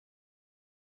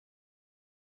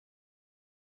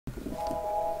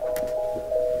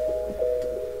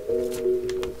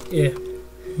Yeah.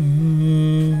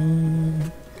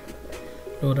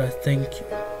 Lord, I thank you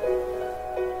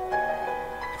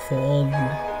for all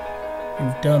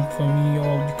you've done for me,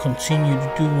 all you continue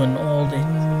to do, and all that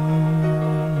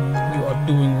you are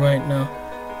doing right now.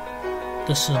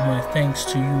 This is my thanks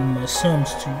to you, my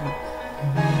psalms to you.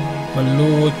 My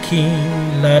Lord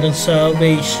King, light and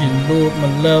salvation. Lord,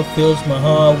 my love fills my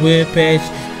heart with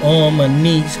passion. On my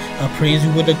knees, I praise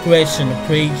you with aggression. I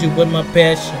praise you with my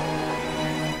passion.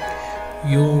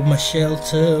 You're my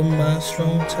shelter, my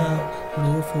strong tower.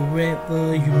 Lord,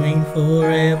 forever, you reign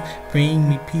forever. Bring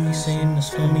me peace in the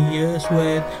stormiest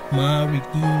weather. My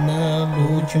Redeemer,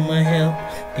 Lord, you're my help.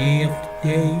 Day after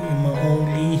day, you're my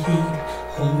only healer.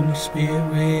 Holy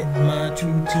Spirit, my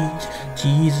true teacher.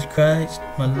 Jesus Christ,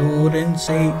 my Lord and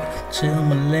Savior. Till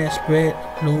my last breath,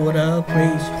 Lord, I'll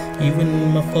praise you. Even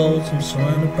in my faults, I'm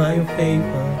surrounded by your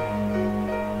favor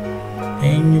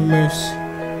and your mercy.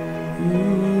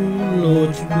 Ooh, Lord,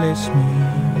 you bless me,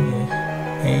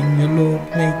 yeah. And your Lord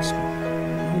makes me.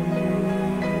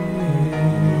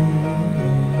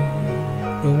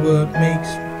 Your word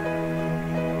makes me,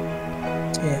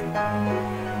 yeah.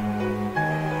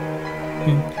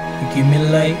 You give me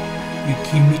light, you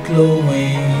keep me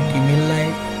glowing. Give me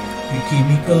light, you keep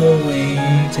me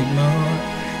going. Take my heart,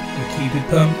 you keep it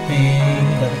pumping.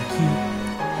 Gotta keep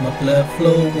my blood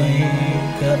flowing.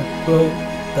 Gotta grow,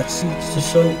 got seeds to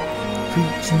sow.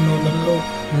 Preaching on the low,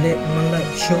 let my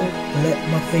light show. Let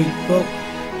my faith grow,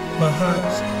 my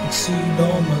highs exceed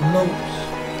all my lows.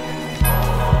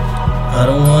 I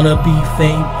don't wanna be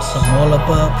famous, I'm all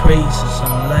about praises.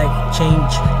 I'm life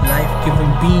change,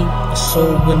 life-giving beam, a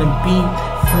soul-winning beam.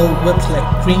 Flow whips like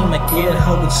cream, I get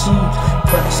how it seems.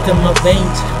 Christ in my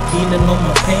veins, healing on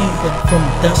my pain. But from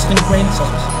dust and grains,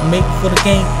 I was made for the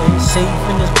game. I'm safe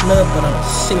in his blood, but I'm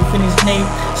safe in his name.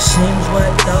 Sins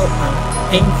wiped out, I'm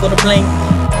aiming for the blame.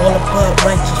 All about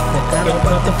righteous, forgot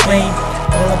about the fame.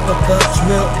 All about God's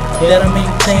will that I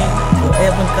maintain.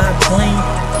 Forever God's lane,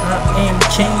 I am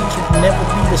changed, it'll never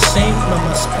be the same. Now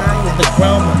my sky is the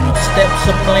ground, my steps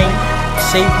are plain.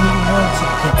 Save me once, you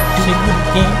can do it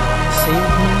again. Save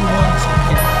me once, you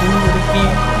can do it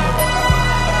again.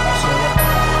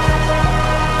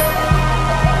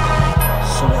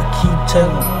 So I keep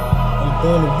telling you, I'm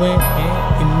born to win,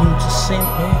 immune to sin.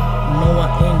 No, I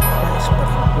ain't Christ,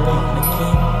 but I'm born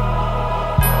again.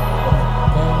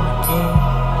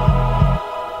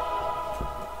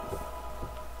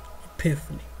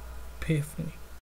 Epiphany.